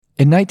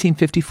In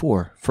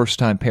 1954,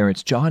 first-time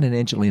parents John and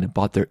Angelina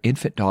bought their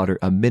infant daughter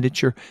a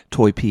miniature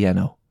toy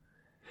piano.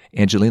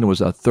 Angelina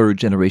was a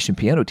third-generation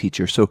piano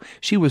teacher, so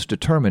she was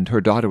determined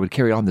her daughter would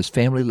carry on this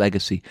family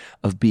legacy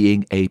of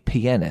being a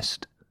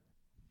pianist.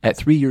 At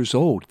 3 years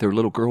old, their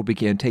little girl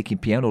began taking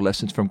piano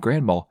lessons from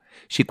Grandma.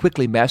 She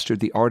quickly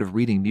mastered the art of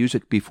reading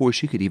music before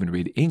she could even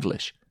read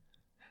English.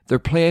 Their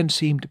plan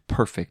seemed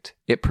perfect.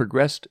 It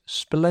progressed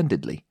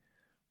splendidly.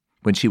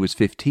 When she was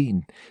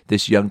 15,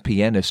 this young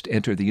pianist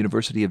entered the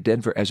University of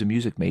Denver as a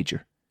music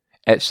major.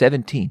 At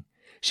 17,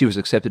 she was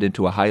accepted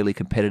into a highly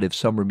competitive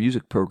summer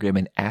music program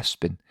in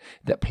Aspen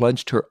that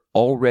plunged her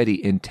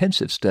already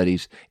intensive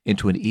studies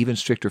into an even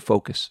stricter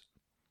focus.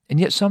 And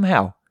yet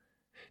somehow,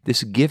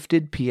 this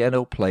gifted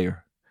piano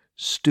player,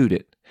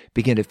 student,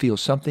 began to feel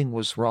something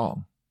was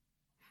wrong.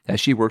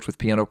 As she worked with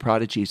piano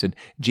prodigies and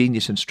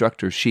genius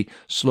instructors, she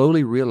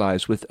slowly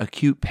realized with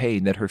acute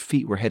pain that her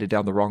feet were headed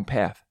down the wrong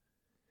path.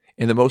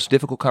 In the most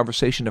difficult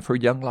conversation of her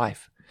young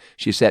life,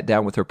 she sat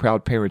down with her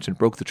proud parents and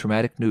broke the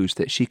traumatic news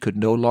that she could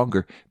no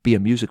longer be a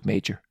music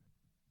major.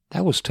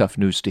 That was tough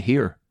news to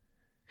hear.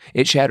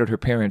 It shattered her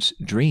parents'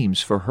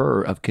 dreams for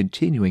her of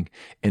continuing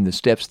in the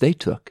steps they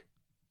took.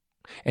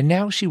 And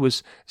now she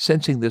was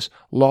sensing this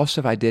loss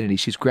of identity.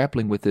 She's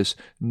grappling with this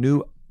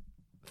new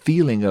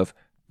feeling of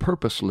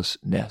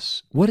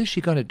purposelessness. What is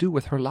she going to do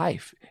with her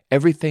life?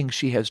 Everything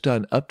she has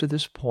done up to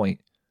this point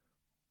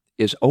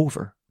is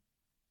over.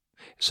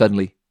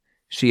 Suddenly,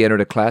 she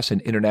entered a class in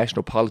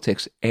international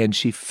politics, and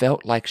she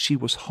felt like she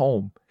was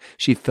home.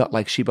 She felt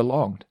like she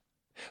belonged.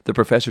 The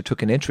professor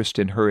took an interest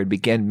in her and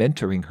began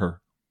mentoring her.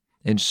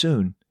 And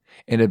soon,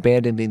 in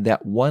abandoning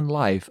that one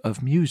life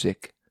of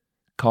music,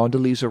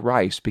 Condoleezza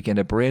Rice began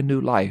a brand new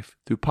life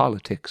through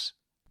politics.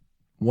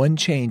 One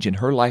change in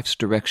her life's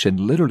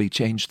direction literally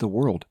changed the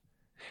world.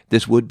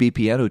 This would-be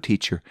piano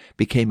teacher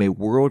became a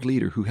world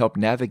leader who helped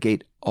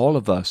navigate all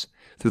of us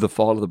through the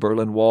fall of the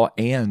Berlin Wall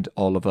and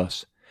all of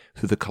us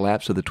through the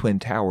collapse of the Twin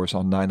Towers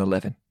on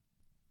 9/11.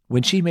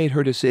 When she made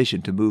her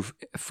decision to move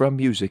from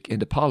music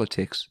into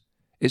politics,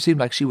 it seemed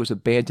like she was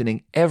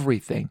abandoning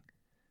everything.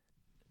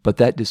 But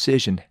that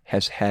decision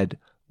has had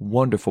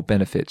wonderful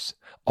benefits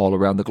all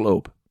around the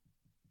globe.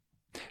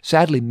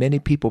 Sadly, many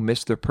people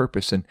miss their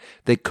purpose and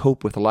they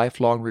cope with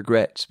lifelong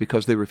regrets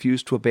because they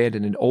refuse to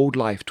abandon an old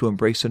life to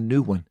embrace a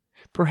new one,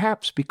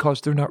 perhaps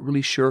because they're not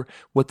really sure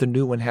what the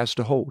new one has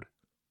to hold.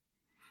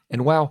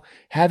 And while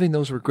having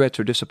those regrets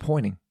are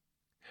disappointing,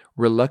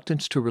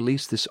 reluctance to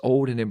release this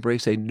old and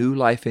embrace a new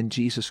life in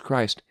Jesus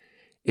Christ,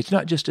 it's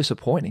not just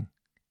disappointing,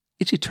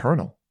 it's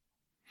eternal.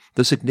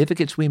 The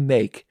significance we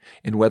make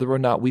in whether or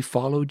not we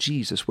follow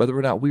Jesus, whether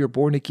or not we are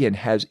born again,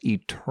 has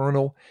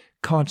eternal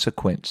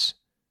consequence.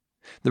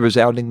 The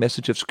resounding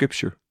message of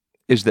Scripture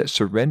is that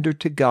surrender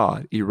to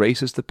God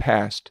erases the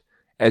past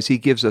as He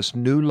gives us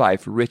new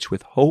life rich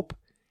with hope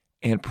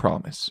and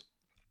promise.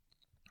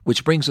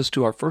 Which brings us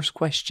to our first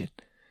question.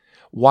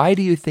 Why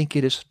do you think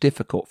it is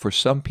difficult for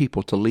some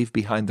people to leave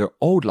behind their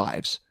old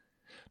lives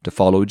to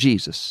follow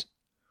Jesus?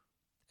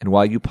 And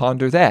while you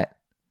ponder that,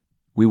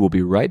 we will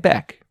be right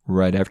back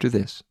right after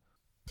this.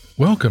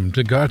 Welcome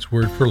to God's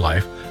Word for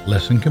Life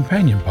Lesson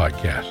Companion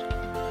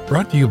Podcast,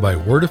 brought to you by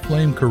Word of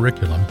Flame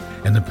Curriculum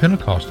and the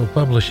Pentecostal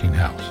Publishing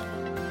House.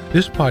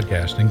 This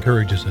podcast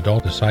encourages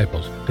adult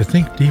disciples to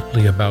think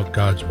deeply about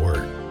God's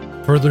Word,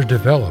 further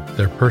develop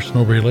their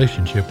personal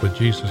relationship with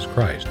Jesus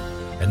Christ,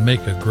 and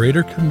make a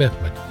greater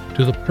commitment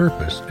to the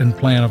purpose and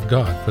plan of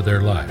God for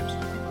their lives.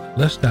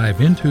 Let's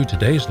dive into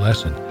today's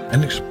lesson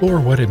and explore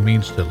what it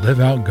means to live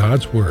out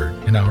God's Word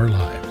in our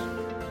lives.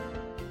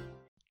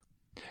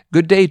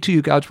 Good day to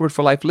you, God's Word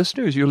for Life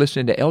listeners. You're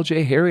listening to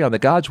L.J. Harry on the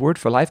God's Word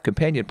for Life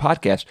Companion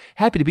Podcast.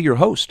 Happy to be your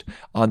host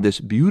on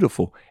this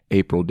beautiful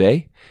April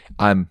day.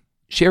 I'm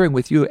sharing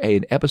with you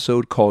an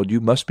episode called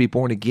You Must Be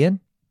Born Again.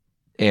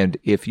 And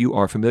if you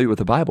are familiar with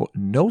the Bible,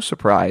 no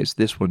surprise,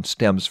 this one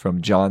stems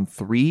from John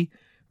 3,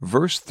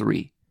 verse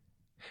 3,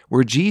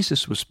 where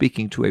Jesus was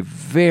speaking to a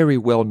very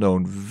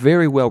well-known,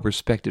 very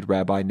well-respected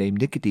rabbi named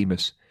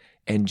Nicodemus.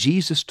 And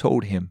Jesus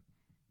told him,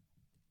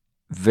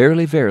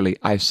 "Verily, verily,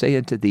 I say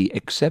unto thee,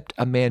 except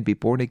a man be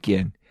born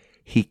again,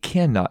 he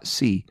cannot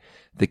see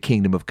the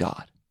kingdom of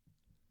God."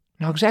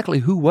 Now, exactly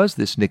who was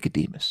this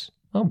Nicodemus?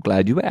 Well, I'm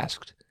glad you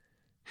asked.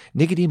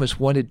 Nicodemus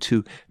wanted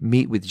to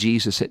meet with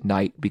Jesus at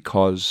night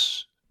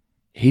because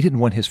he didn't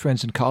want his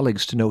friends and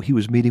colleagues to know he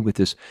was meeting with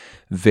this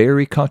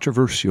very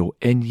controversial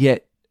and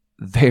yet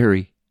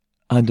very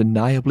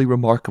undeniably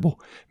remarkable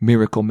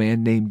miracle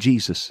man named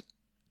Jesus.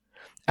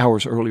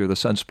 Hours earlier, the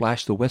sun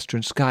splashed the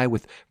western sky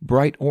with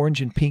bright orange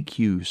and pink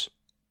hues.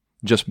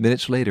 Just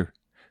minutes later,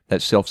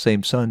 that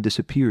selfsame sun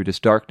disappeared as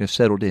darkness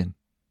settled in.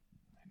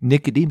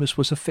 Nicodemus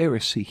was a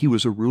Pharisee. He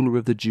was a ruler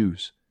of the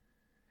Jews.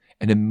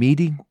 And a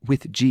meeting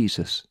with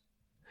Jesus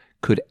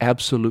could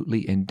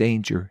absolutely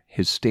endanger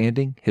his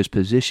standing, his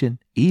position,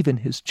 even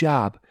his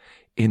job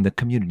in the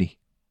community.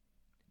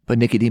 But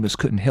Nicodemus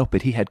couldn't help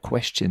it. He had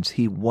questions.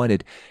 He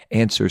wanted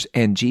answers,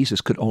 and Jesus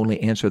could only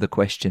answer the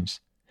questions.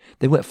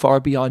 They went far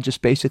beyond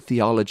just basic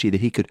theology that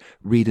he could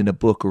read in a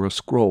book or a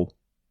scroll.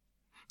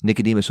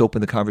 Nicodemus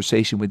opened the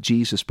conversation with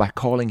Jesus by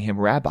calling him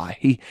rabbi.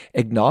 He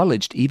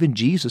acknowledged even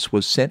Jesus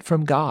was sent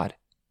from God.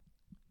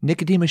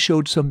 Nicodemus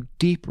showed some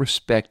deep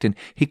respect, and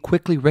he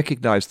quickly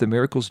recognized the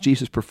miracles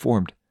Jesus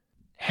performed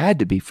had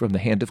to be from the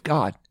hand of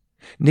God.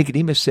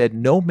 Nicodemus said,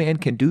 "No man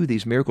can do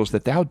these miracles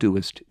that thou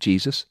doest,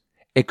 Jesus,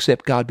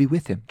 except God be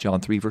with him." John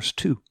 3, verse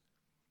 2.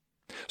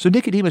 So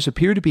Nicodemus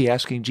appeared to be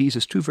asking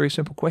Jesus two very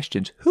simple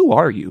questions. Who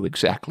are you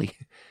exactly?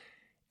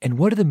 And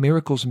what do the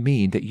miracles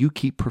mean that you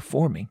keep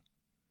performing?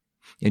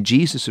 And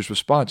Jesus'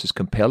 response is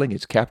compelling,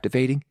 it's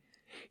captivating.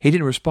 He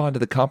didn't respond to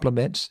the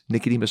compliments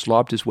Nicodemus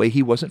lobbed his way.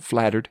 He wasn't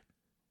flattered.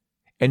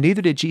 And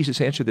neither did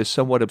Jesus answer this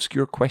somewhat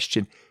obscure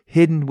question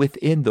hidden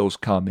within those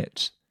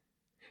comments.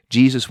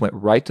 Jesus went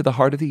right to the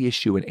heart of the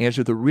issue and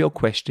answered the real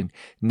question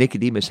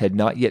Nicodemus had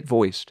not yet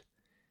voiced.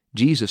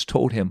 Jesus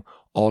told him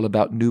all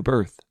about new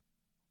birth.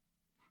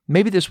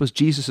 Maybe this was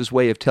Jesus'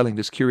 way of telling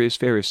this curious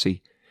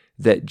Pharisee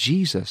that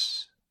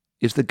Jesus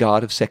is the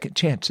God of second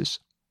chances.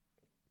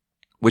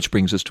 Which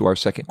brings us to our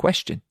second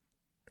question.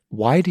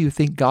 Why do you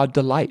think God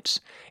delights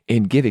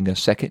in giving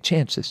us second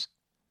chances?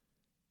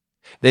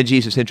 Then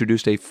Jesus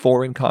introduced a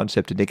foreign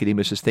concept to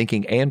Nicodemus'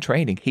 thinking and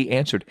training. He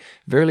answered,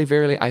 "Verily,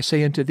 verily, I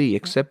say unto thee,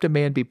 except a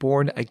man be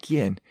born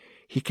again,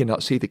 he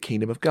cannot see the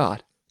kingdom of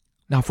God."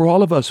 Now, for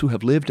all of us who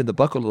have lived in the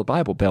buckle of the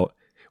Bible Belt,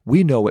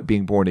 we know what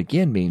being born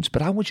again means,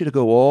 but I want you to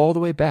go all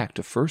the way back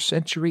to first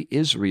century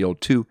Israel,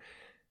 to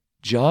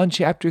John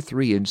chapter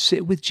 3, and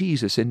sit with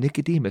Jesus and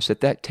Nicodemus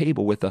at that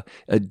table with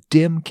a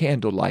dim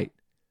candlelight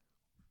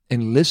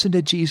and listen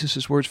to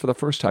Jesus' words for the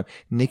first time.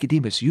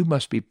 Nicodemus, you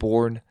must be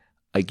born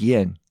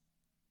again.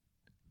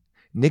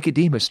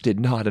 Nicodemus did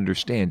not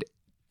understand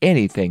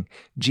anything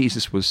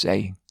Jesus was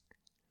saying.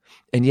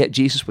 And yet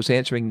Jesus was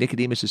answering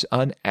Nicodemus'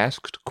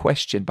 unasked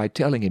question by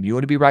telling him, you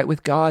want to be right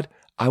with God?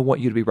 I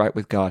want you to be right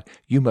with God.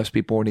 You must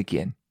be born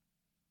again.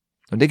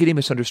 Now,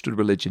 Nicodemus understood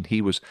religion.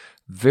 He was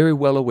very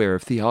well aware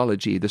of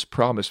theology, this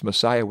promised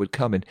Messiah would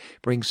come and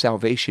bring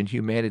salvation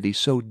humanity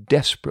so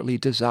desperately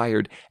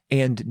desired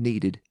and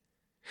needed.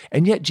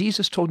 And yet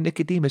Jesus told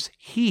Nicodemus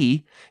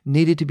he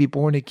needed to be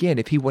born again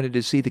if he wanted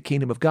to see the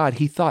kingdom of God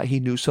he thought he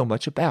knew so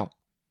much about.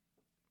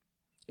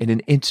 In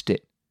an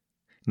instant,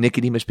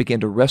 Nicodemus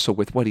began to wrestle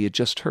with what he had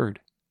just heard.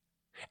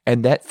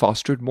 And that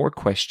fostered more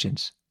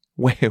questions.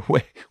 Wait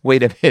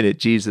a minute,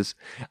 Jesus.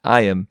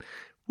 I'm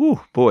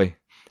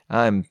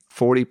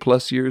 40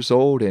 plus years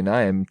old and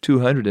I am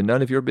 200 and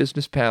none of your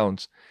business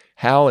pounds.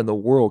 How in the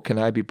world can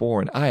I be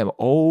born? I am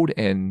old,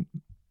 and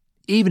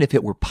even if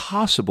it were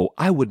possible,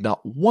 I would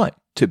not want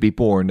to be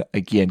born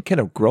again. Can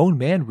a grown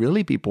man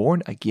really be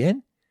born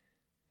again?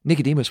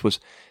 Nicodemus was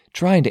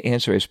trying to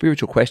answer a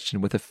spiritual question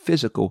with a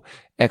physical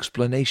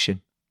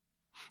explanation.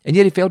 And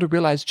yet he failed to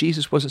realize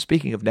Jesus wasn't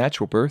speaking of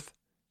natural birth.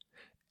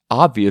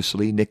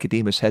 Obviously,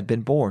 Nicodemus had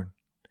been born.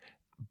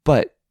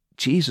 But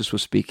Jesus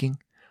was speaking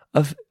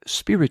of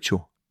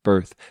spiritual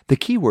birth. The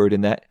key word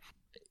in that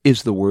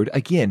is the word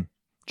again.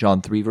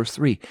 John 3, verse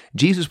 3.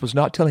 Jesus was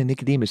not telling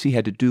Nicodemus he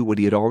had to do what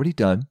he had already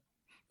done,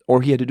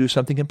 or he had to do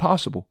something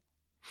impossible.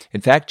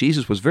 In fact,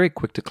 Jesus was very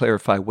quick to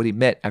clarify what he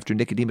meant after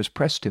Nicodemus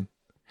pressed him.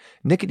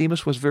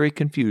 Nicodemus was very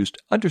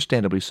confused,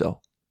 understandably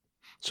so.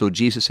 So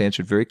Jesus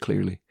answered very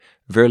clearly,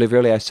 Verily,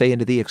 verily, I say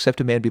unto thee,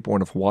 except a man be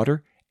born of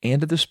water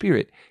and of the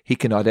Spirit, he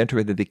cannot enter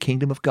into the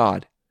kingdom of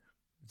God.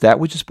 That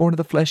which is born of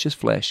the flesh is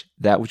flesh.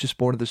 That which is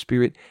born of the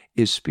Spirit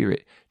is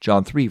spirit.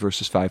 John 3,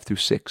 verses 5 through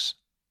 6.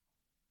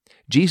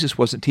 Jesus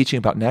wasn't teaching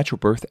about natural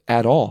birth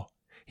at all.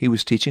 He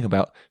was teaching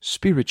about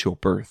spiritual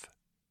birth.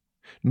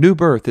 New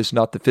birth is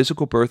not the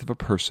physical birth of a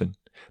person,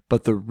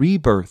 but the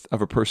rebirth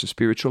of a person's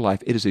spiritual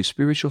life. It is a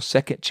spiritual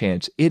second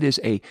chance. It is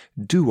a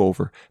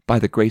do-over by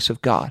the grace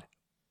of God.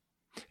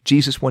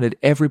 Jesus wanted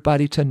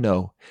everybody to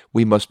know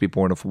we must be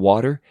born of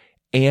water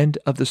and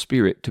of the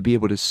Spirit to be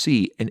able to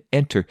see and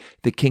enter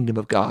the kingdom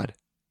of God.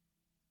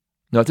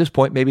 Now at this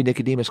point, maybe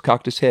Nicodemus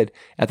cocked his head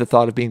at the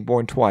thought of being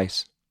born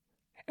twice.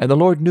 And the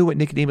Lord knew what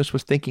Nicodemus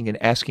was thinking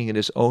and asking in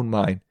his own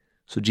mind.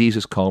 So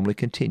Jesus calmly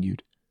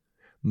continued,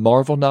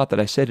 Marvel not that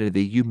I said unto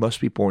thee, you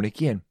must be born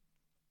again.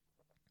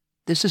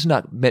 This is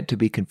not meant to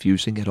be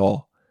confusing at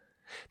all.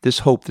 This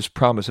hope, this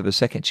promise of a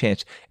second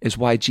chance, is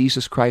why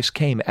Jesus Christ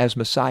came as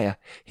Messiah.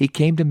 He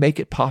came to make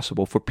it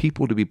possible for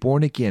people to be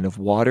born again of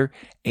water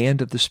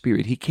and of the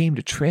Spirit. He came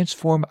to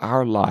transform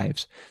our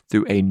lives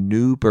through a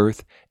new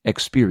birth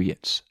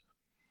experience.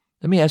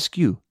 Let me ask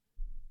you,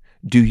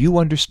 do you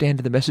understand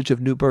the message of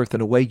new birth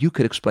in a way you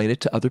could explain it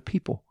to other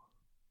people?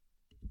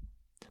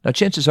 Now,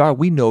 chances are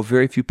we know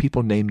very few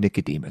people named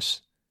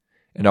Nicodemus.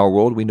 In our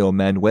world, we know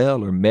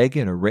Manuel or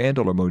Megan or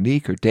Randall or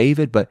Monique or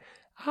David, but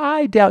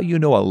I doubt you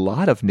know a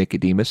lot of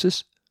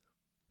Nicodemuses.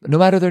 No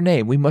matter their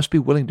name, we must be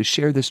willing to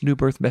share this new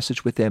birth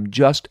message with them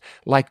just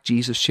like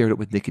Jesus shared it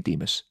with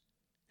Nicodemus.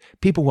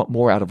 People want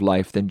more out of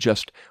life than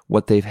just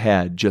what they've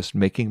had, just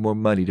making more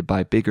money to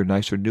buy bigger,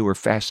 nicer, newer,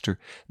 faster.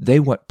 They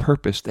want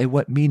purpose. They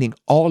want meaning.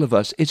 All of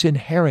us, it's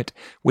inherent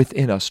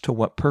within us to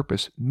want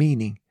purpose,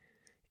 meaning,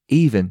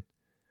 even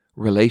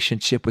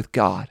relationship with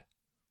God.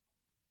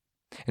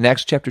 In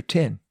Acts chapter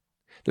 10,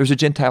 There's a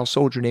Gentile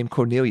soldier named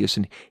Cornelius,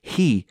 and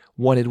he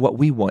wanted what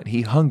we want.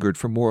 He hungered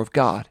for more of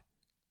God.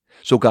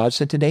 So God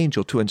sent an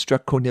angel to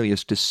instruct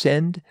Cornelius to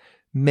send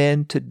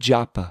men to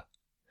Joppa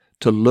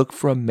to look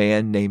for a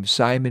man named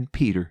Simon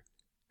Peter.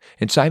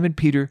 And Simon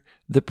Peter,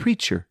 the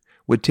preacher,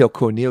 would tell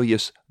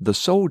Cornelius, the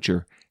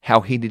soldier,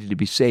 how he needed to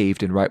be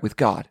saved and right with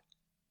God.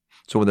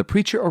 So when the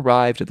preacher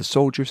arrived at the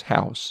soldier's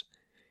house,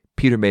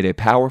 Peter made a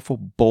powerful,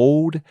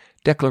 bold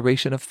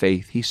declaration of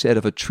faith. He said,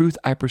 "Of a truth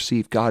I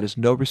perceive God is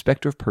no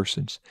respecter of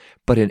persons,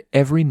 but in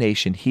every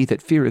nation he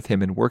that feareth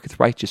him and worketh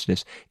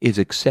righteousness is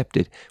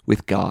accepted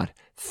with God."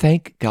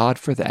 Thank God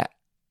for that.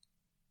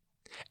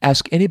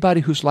 Ask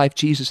anybody whose life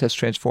Jesus has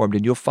transformed,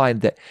 and you'll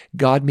find that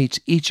God meets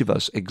each of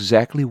us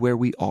exactly where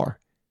we are.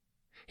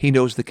 He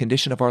knows the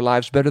condition of our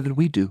lives better than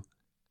we do.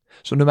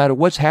 So no matter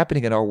what's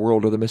happening in our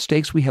world or the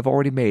mistakes we have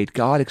already made,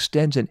 God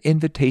extends an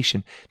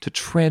invitation to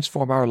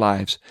transform our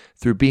lives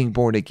through being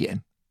born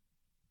again.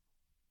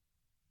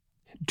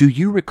 Do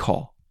you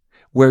recall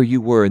where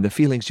you were and the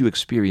feelings you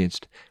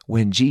experienced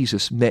when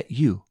Jesus met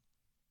you?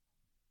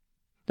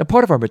 Now,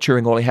 part of our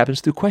maturing only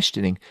happens through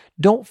questioning.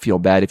 Don't feel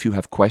bad if you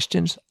have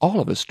questions. All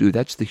of us do.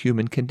 That's the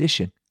human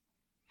condition.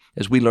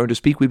 As we learn to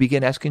speak, we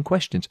begin asking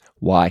questions.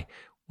 Why?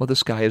 Well, the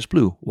sky is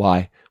blue.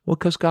 Why? Well,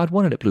 because God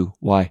wanted it blue.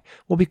 Why?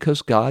 Well,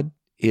 because God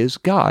is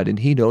God and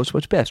He knows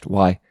what's best.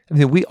 Why? I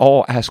mean, we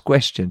all ask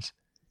questions.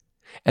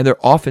 And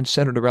they're often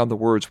centered around the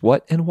words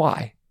what and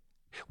why.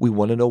 We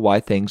want to know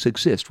why things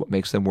exist, what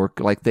makes them work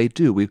like they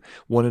do. We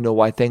want to know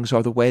why things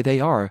are the way they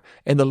are.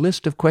 And the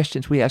list of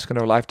questions we ask in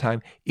our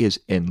lifetime is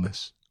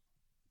endless.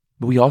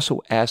 But we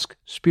also ask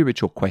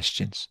spiritual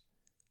questions.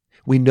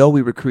 We know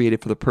we were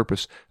created for the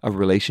purpose of a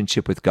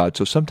relationship with God.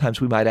 So sometimes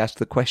we might ask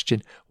the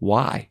question,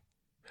 why?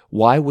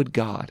 Why would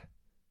God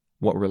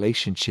want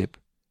relationship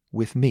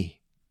with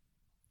me?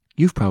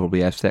 You've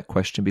probably asked that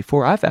question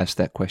before. I've asked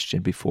that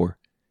question before.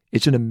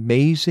 It's an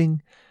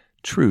amazing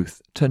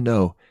truth to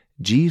know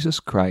Jesus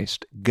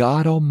Christ,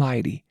 God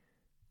Almighty,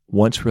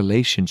 wants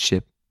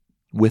relationship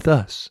with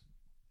us.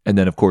 And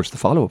then, of course, the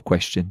follow-up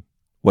question,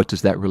 what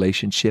does that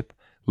relationship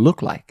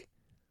look like?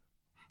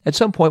 At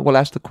some point, we'll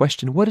ask the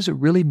question, what does it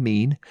really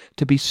mean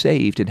to be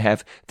saved and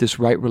have this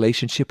right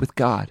relationship with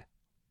God?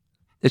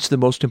 It's the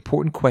most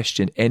important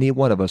question any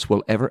one of us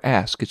will ever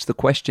ask. It's the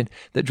question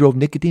that drove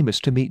Nicodemus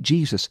to meet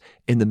Jesus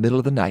in the middle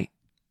of the night.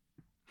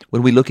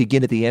 When we look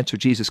again at the answer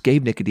Jesus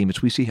gave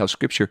Nicodemus, we see how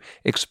Scripture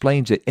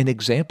explains it and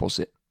examples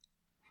it.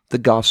 The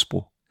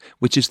gospel,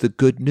 which is the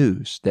good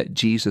news that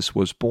Jesus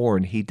was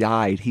born, He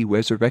died, He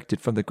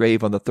resurrected from the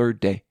grave on the third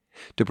day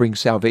to bring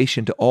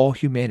salvation to all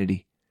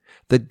humanity.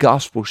 The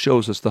gospel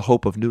shows us the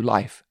hope of new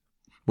life.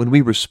 When we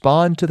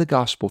respond to the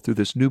gospel through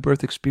this new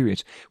birth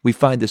experience, we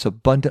find this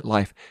abundant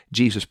life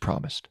Jesus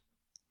promised.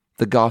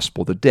 The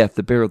gospel, the death,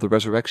 the burial, the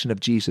resurrection of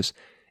Jesus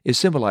is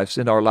symbolized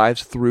in our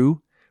lives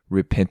through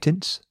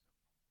repentance,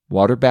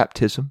 water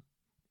baptism,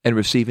 and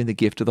receiving the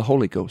gift of the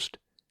Holy Ghost.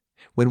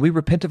 When we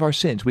repent of our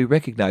sins, we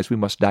recognize we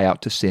must die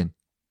out to sin.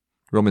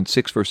 Romans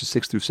 6 verses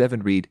 6 through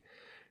 7 read,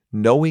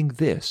 "Knowing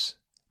this,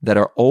 that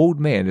our old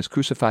man is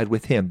crucified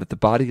with Him, that the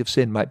body of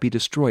sin might be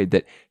destroyed,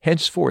 that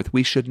henceforth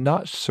we should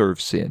not serve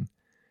sin,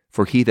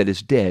 for he that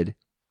is dead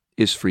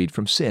is freed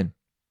from sin."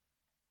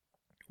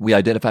 We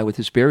identify with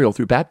His burial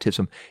through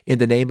baptism in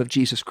the name of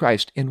Jesus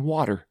Christ in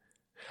water.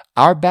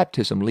 Our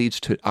baptism leads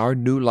to our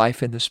new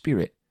life in the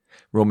Spirit.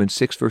 Romans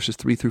 6 verses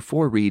 3 through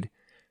 4 read,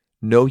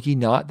 "Know ye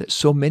not that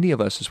so many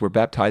of us as were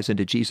baptized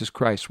into Jesus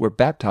Christ were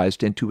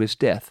baptized into His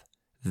death?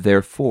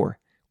 Therefore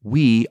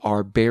we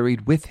are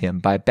buried with Him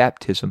by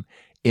baptism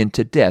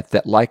into death,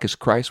 that like as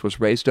Christ was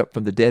raised up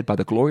from the dead by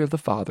the glory of the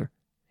Father,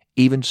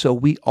 even so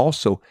we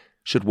also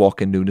should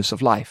walk in newness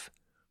of life."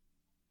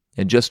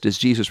 And just as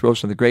Jesus rose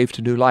from the grave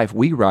to new life,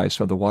 we rise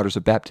from the waters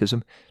of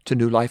baptism to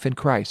new life in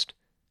Christ.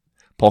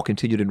 Paul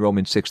continued in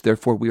Romans 6,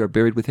 "Therefore we are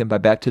buried with Him by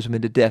baptism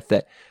into death,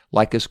 that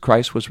like as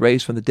Christ was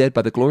raised from the dead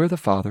by the glory of the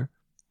Father,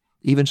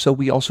 even so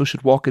we also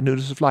should walk in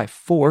newness of life.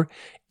 For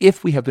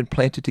if we have been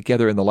planted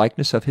together in the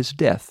likeness of His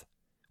death,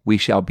 we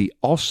shall be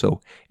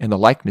also in the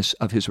likeness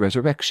of His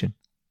resurrection."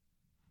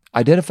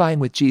 Identifying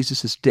with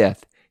Jesus'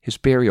 death, His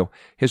burial,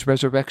 His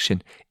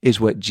resurrection is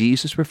what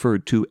Jesus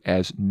referred to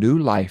as new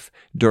life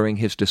during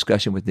His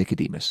discussion with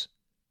Nicodemus.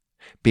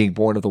 Being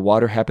born of the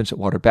water happens at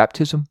water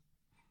baptism.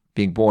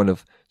 Being born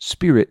of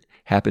Spirit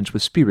happens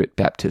with Spirit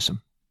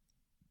baptism.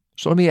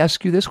 So let me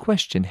ask you this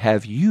question.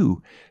 Have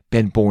you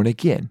been born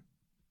again?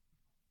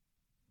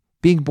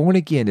 Being born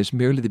again is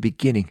merely the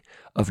beginning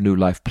of new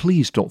life.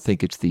 Please don't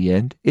think it's the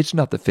end. It's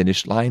not the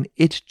finish line.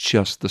 It's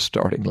just the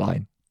starting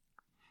line.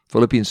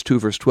 Philippians 2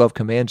 verse 12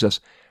 commands us,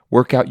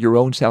 "Work out your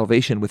own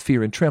salvation with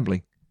fear and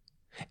trembling."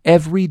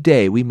 Every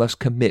day we must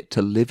commit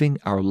to living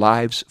our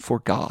lives for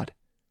God.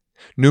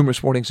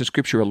 Numerous warnings in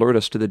Scripture alert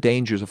us to the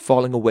dangers of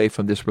falling away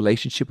from this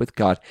relationship with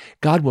God.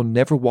 God will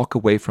never walk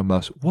away from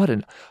us. What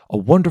a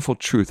wonderful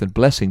truth and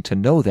blessing to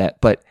know that,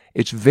 but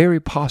it's very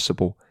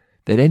possible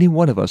that any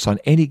one of us on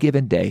any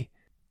given day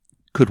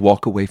could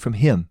walk away from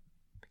Him.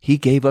 He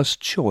gave us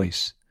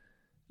choice.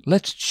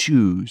 Let's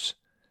choose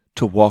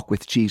to walk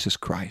with Jesus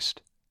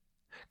Christ.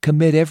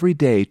 commit every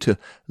day to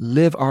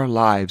live our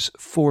lives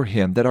for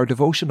Him, that our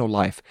devotional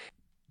life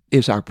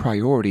is our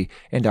priority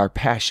and our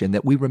passion,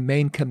 that we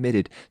remain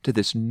committed to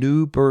this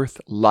new birth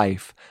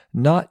life,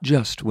 not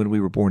just when we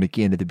were born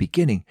again at the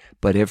beginning,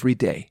 but every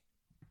day.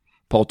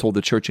 Paul told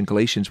the church in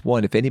Galatians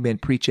 1, "If any man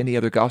preach any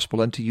other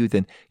gospel unto you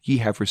than ye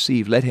have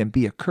received, let him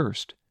be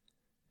accursed."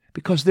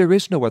 Because there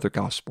is no other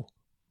gospel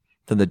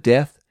than the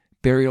death,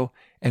 burial,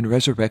 and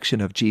resurrection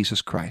of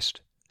Jesus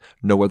Christ.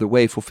 No other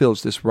way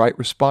fulfills this right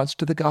response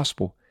to the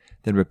gospel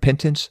than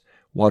repentance,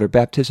 water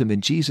baptism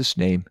in Jesus'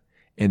 name,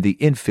 and the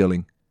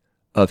infilling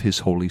of His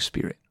Holy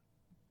Spirit.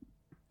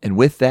 And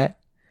with that,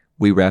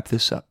 we wrap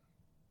this up.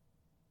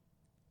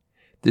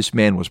 This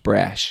man was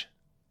brash.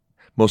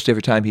 Most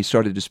every time he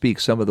started to speak,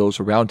 some of those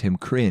around him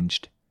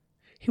cringed.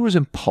 He was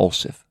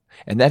impulsive,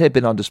 and that had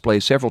been on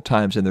display several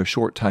times in their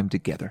short time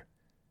together.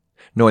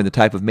 Knowing the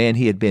type of man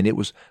he had been, it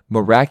was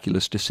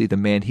miraculous to see the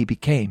man he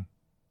became.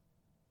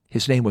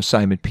 His name was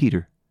Simon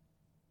Peter.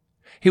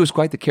 He was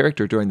quite the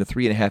character during the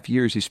 3.5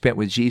 years he spent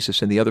with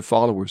Jesus and the other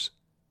followers.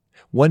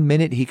 One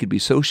minute he could be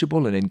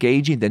sociable and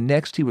engaging, the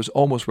next he was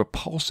almost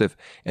repulsive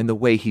in the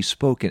way he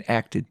spoke and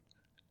acted.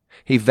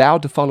 He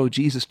vowed to follow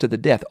Jesus to the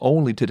death,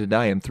 only to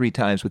deny Him 3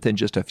 times within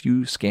just a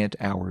few scant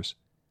hours.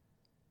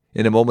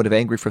 In a moment of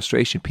angry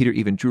frustration, Peter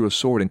even drew a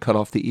sword and cut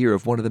off the ear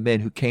of one of the men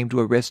who came to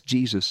arrest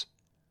Jesus.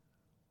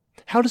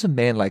 How does a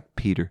man like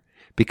Peter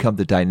become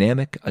the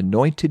dynamic,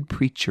 anointed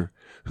preacher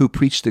who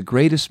preached the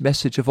greatest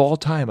message of all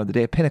time on the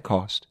day of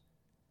Pentecost?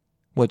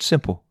 Well, it's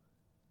simple.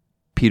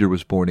 Peter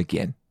was born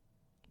again.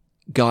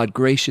 God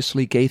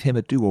graciously gave him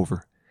a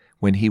do-over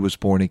when he was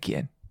born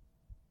again.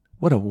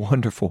 What a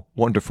wonderful,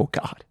 wonderful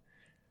God.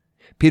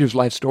 Peter's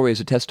life story is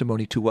a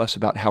testimony to us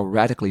about how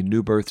radically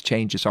new birth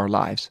changes our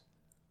lives.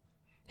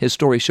 His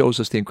story shows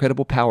us the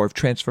incredible power of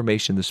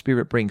transformation the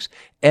Spirit brings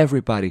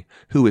everybody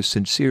who is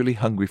sincerely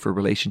hungry for a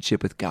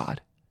relationship with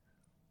God.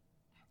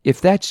 If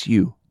that's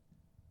you,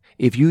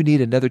 if you need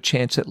another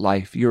chance at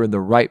life, you're in the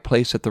right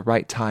place at the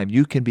right time.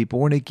 You can be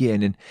born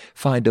again and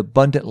find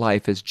abundant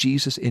life as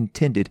Jesus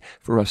intended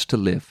for us to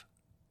live.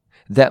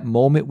 That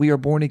moment we are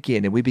born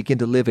again and we begin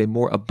to live a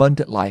more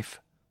abundant life,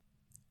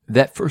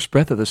 that first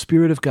breath of the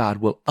Spirit of God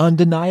will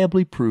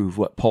undeniably prove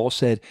what Paul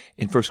said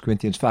in 1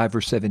 Corinthians 5,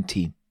 verse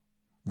 17.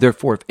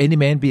 Therefore, if any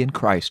man be in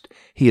Christ,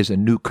 he is a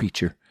new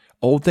creature.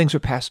 Old things are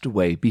passed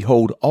away.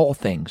 Behold, all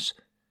things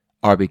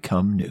are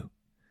become new.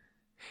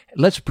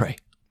 Let's pray.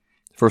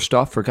 First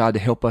off, for God to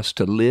help us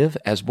to live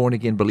as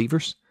born-again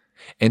believers.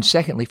 And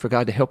secondly, for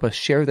God to help us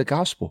share the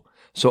gospel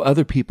so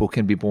other people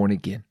can be born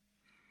again.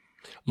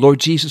 Lord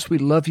Jesus, we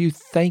love You.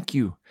 Thank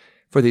You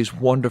for these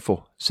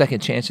wonderful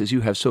second chances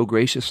You have so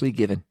graciously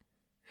given.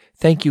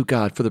 Thank You,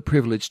 God, for the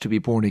privilege to be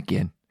born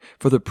again,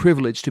 for the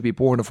privilege to be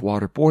born of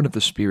water, born of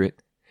the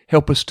Spirit.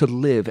 Help us to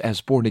live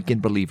as born-again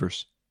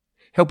believers.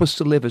 Help us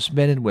to live as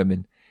men and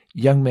women,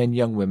 young men,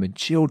 young women,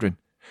 children,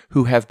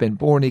 who have been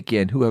born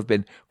again, who have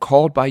been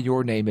called by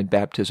Your name in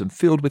baptism,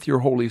 filled with Your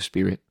Holy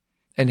Spirit,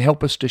 and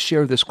help us to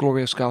share this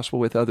glorious gospel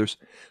with others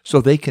so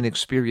they can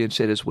experience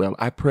it as well.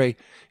 I pray,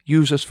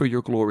 use us for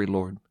Your glory,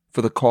 Lord,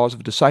 for the cause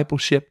of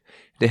discipleship,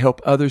 to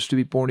help others to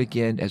be born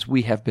again as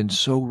we have been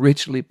so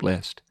richly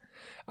blessed.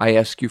 I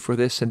ask You for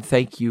this and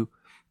thank You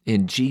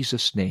in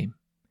Jesus' name.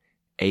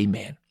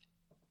 Amen.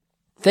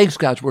 Thanks,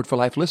 God's Word for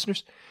Life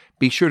listeners.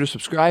 Be sure to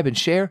subscribe and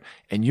share,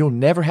 and you'll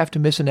never have to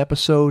miss an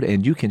episode,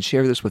 and you can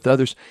share this with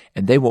others,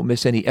 and they won't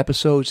miss any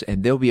episodes,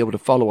 and they'll be able to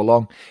follow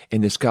along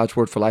in this God's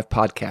Word for Life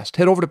podcast.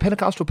 Head over to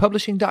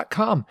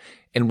PentecostalPublishing.com,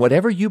 and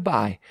whatever you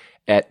buy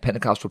at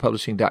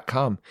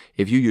PentecostalPublishing.com,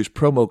 if you use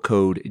promo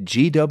code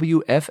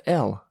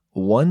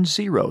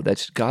GWFL10,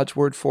 that's God's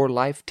Word for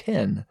Life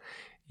 10,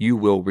 you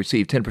will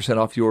receive 10%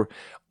 off your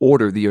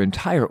order, your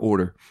entire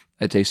order.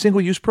 It's a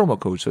single-use promo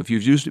code, so if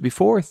you've used it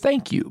before,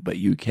 thank you, but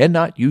you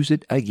cannot use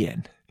it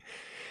again.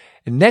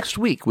 Next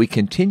week, we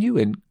continue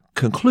and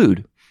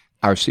conclude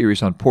our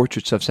series on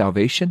Portraits of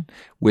Salvation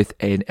with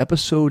an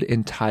episode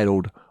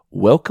entitled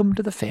Welcome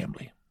to the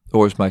Family,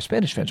 or as my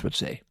Spanish friends would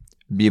say,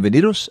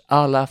 Bienvenidos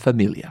a la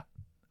Familia.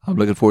 I'm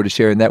looking forward to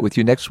sharing that with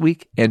you next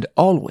week, and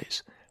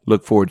always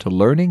look forward to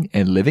learning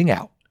and living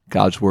out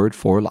God's Word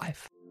for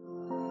Life.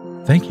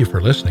 Thank you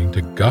for listening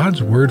to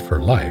God's Word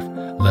for Life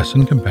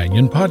Lesson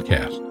Companion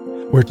Podcast,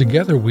 where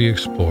together we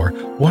explore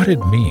what it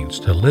means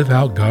to live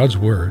out God's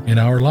Word in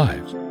our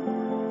lives.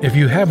 If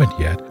you haven't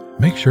yet,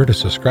 make sure to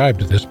subscribe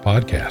to this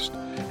podcast.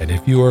 And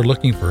if you are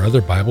looking for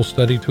other Bible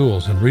study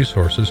tools and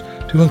resources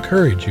to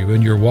encourage you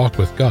in your walk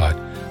with God,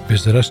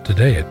 visit us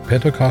today at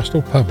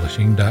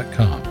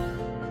PentecostalPublishing.com.